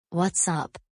What's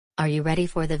up? Are you ready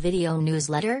for the video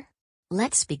newsletter?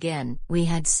 Let's begin. We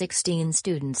had 16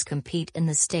 students compete in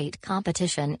the state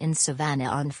competition in Savannah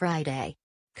on Friday.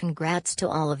 Congrats to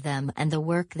all of them and the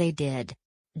work they did.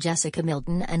 Jessica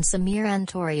Milton and Samir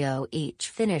Antorio each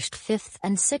finished 5th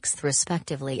and 6th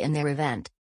respectively in their event.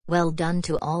 Well done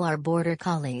to all our border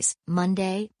collies.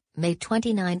 Monday, May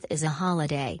 29th is a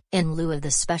holiday. In lieu of the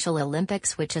Special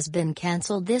Olympics which has been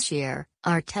cancelled this year,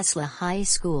 our Tesla High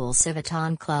School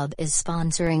Civitan Club is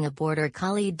sponsoring a Border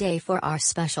Collie Day for our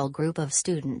special group of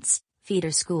students,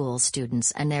 feeder school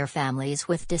students and their families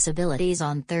with disabilities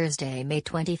on Thursday, May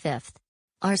 25th.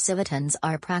 Our Civitans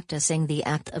are practicing the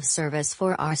act of service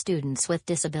for our students with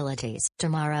disabilities.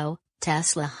 Tomorrow,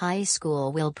 Tesla High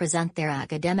School will present their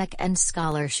academic and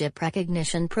scholarship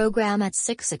recognition program at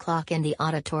 6 o'clock in the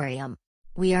auditorium.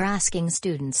 We are asking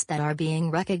students that are being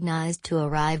recognized to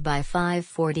arrive by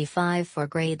 5:45 for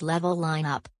grade level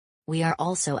lineup. We are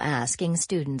also asking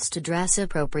students to dress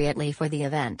appropriately for the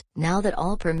event. Now that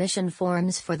all permission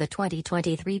forms for the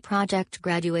 2023 project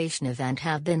graduation event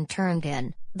have been turned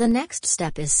in, the next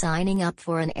step is signing up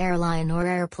for an airline or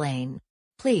airplane.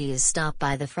 Please stop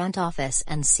by the front office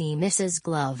and see Mrs.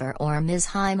 Glover or Ms.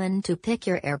 Hyman to pick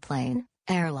your airplane,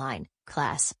 airline,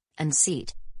 class, and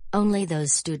seat. Only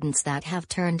those students that have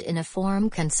turned in a form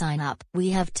can sign up.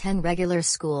 We have 10 regular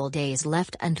school days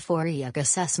left and 4 EAC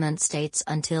assessment dates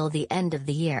until the end of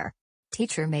the year.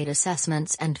 Teacher-made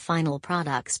assessments and final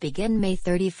products begin May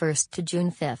 31st to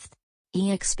June 5th.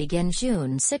 EACs begin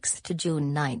June 6th to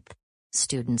June 9th.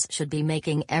 Students should be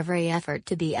making every effort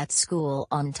to be at school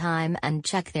on time and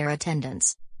check their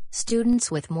attendance. Students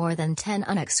with more than 10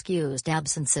 unexcused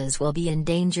absences will be in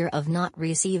danger of not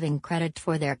receiving credit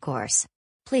for their course.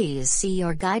 Please see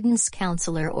your guidance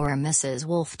counselor or Mrs.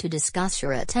 Wolf to discuss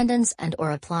your attendance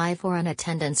and/or apply for an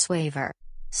attendance waiver.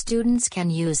 Students can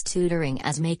use tutoring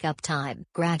as make-up time.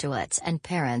 Graduates and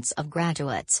parents of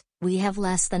graduates, we have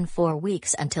less than 4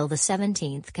 weeks until the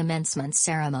 17th commencement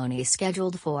ceremony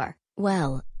scheduled for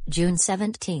June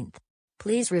 17th.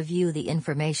 Please review the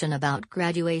information about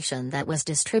graduation that was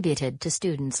distributed to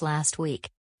students last week.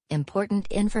 Important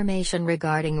information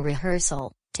regarding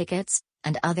rehearsal, tickets,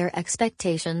 and other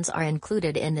expectations are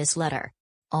included in this letter.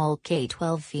 All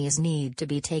K-12 fees need to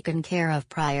be taken care of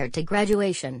prior to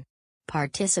graduation.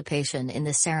 Participation in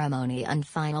the ceremony and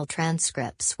final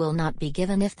transcripts will not be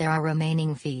given if there are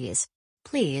remaining fees.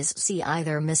 Please see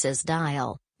either Mrs.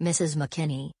 Dial, Mrs.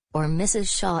 McKinney, or Mrs.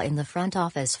 Shaw in the front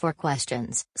office for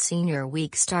questions. Senior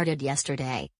Week started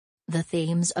yesterday. The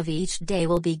themes of each day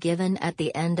will be given at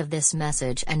the end of this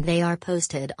message and they are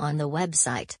posted on the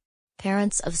website.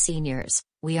 Parents of seniors,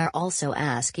 we are also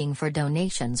asking for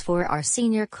donations for our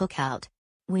senior cookout.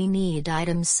 We need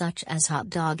items such as hot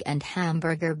dog and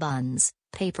hamburger buns,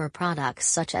 paper products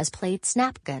such as plates,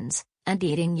 napkins, and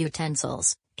eating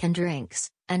utensils, canned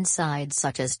drinks, and sides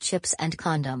such as chips and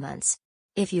condiments.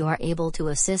 If you are able to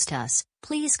assist us,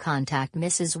 please contact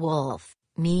Mrs. Wolf,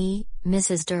 me,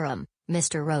 Mrs. Durham,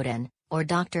 Mr. Roden, or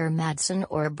Dr. Madsen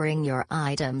or bring your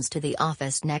items to the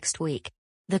office next week.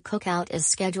 The cookout is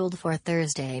scheduled for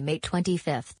Thursday, May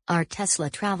 25th. Our Tesla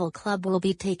Travel Club will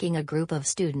be taking a group of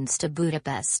students to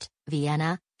Budapest,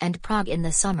 Vienna, and Prague in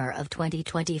the summer of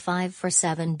 2025 for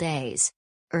 7 days.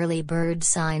 Early bird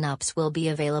sign-ups will be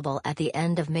available at the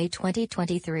end of May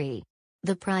 2023.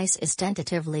 The price is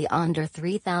tentatively under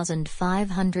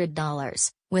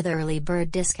 $3,500, with early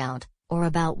bird discount, or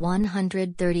about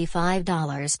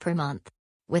 $135 per month.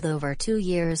 With over 2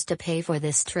 years to pay for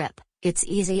this trip, it's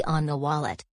easy on the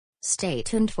wallet. Stay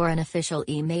tuned for an official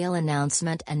email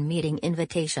announcement and meeting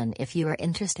invitation if you are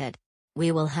interested.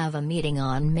 We will have a meeting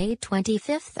on May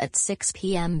 25th at 6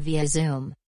 p.m. via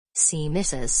Zoom. See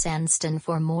Mrs. Sanston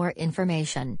for more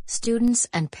information. Students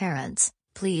and parents,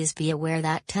 please be aware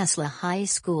that Tesla High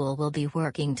School will be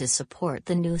working to support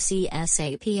the new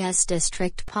CSAPS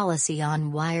district policy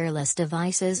on wireless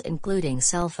devices including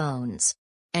cell phones.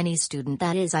 Any student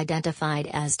that is identified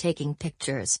as taking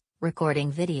pictures,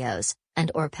 recording videos,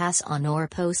 and/or pass on or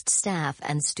post staff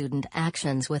and student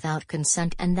actions without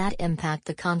consent and that impact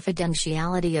the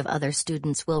confidentiality of other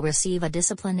students will receive a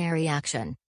disciplinary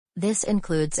action. This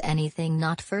includes anything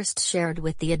not first shared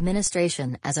with the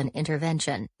administration as an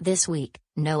intervention. This week,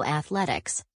 no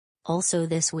athletics. Also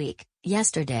this week,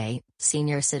 yesterday,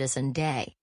 Senior Citizen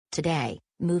Day. Today,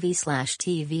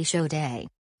 movie/TV show day.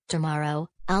 Tomorrow,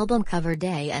 album cover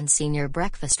day and senior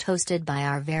breakfast hosted by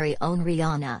our very own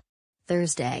Rihanna.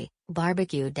 Thursday,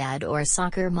 barbecue dad or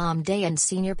soccer mom day and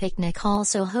senior picnic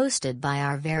also hosted by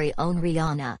our very own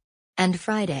Rihanna. And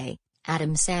Friday,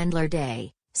 Adam Sandler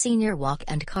Day, senior walk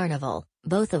and carnival,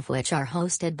 both of which are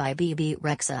hosted by BB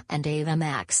Rexa and Ava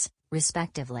Max,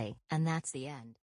 respectively. And that's the end.